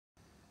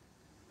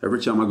Every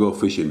time I go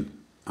fishing,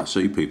 I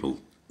see people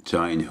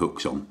tying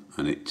hooks on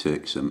and it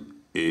takes them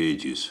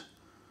ages.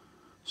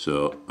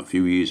 So a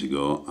few years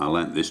ago I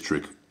learnt this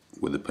trick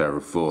with a pair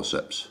of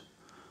forceps,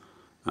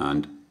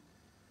 and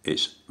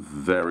it's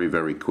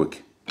very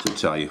quick to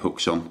tie your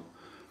hooks on,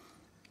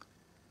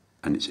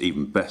 and it's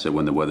even better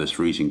when the weather's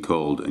freezing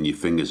cold and your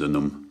fingers are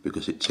numb,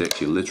 because it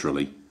takes you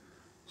literally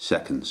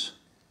seconds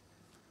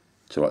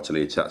to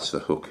actually attach the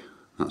hook.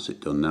 That's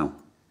it done now.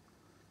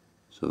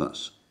 So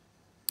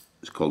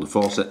it's called a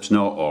forceps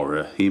knot or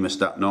a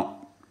hemostat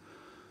knot.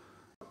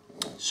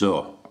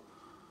 So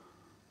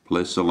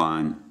place the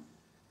line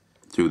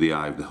through the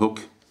eye of the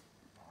hook,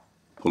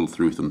 pull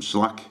through some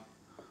slack,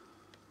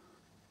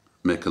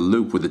 make a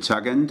loop with the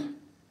tag end,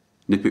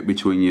 nip it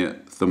between your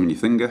thumb and your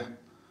finger,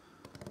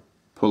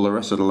 pull the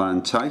rest of the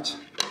line tight,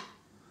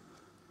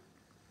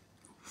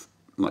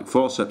 like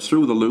forceps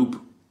through the loop,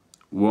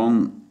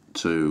 1,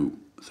 2,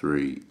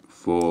 3,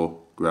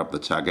 4, grab the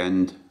tag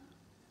end,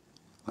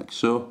 like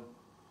so,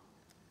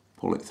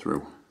 pull it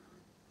through,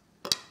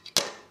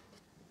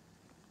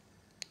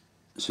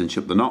 cinch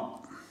up the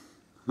knot,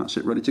 that's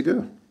it, ready to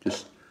go.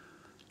 Just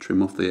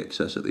trim off the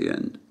excess at the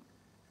end.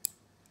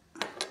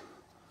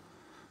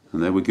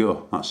 And there we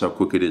go, that's how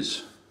quick it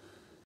is.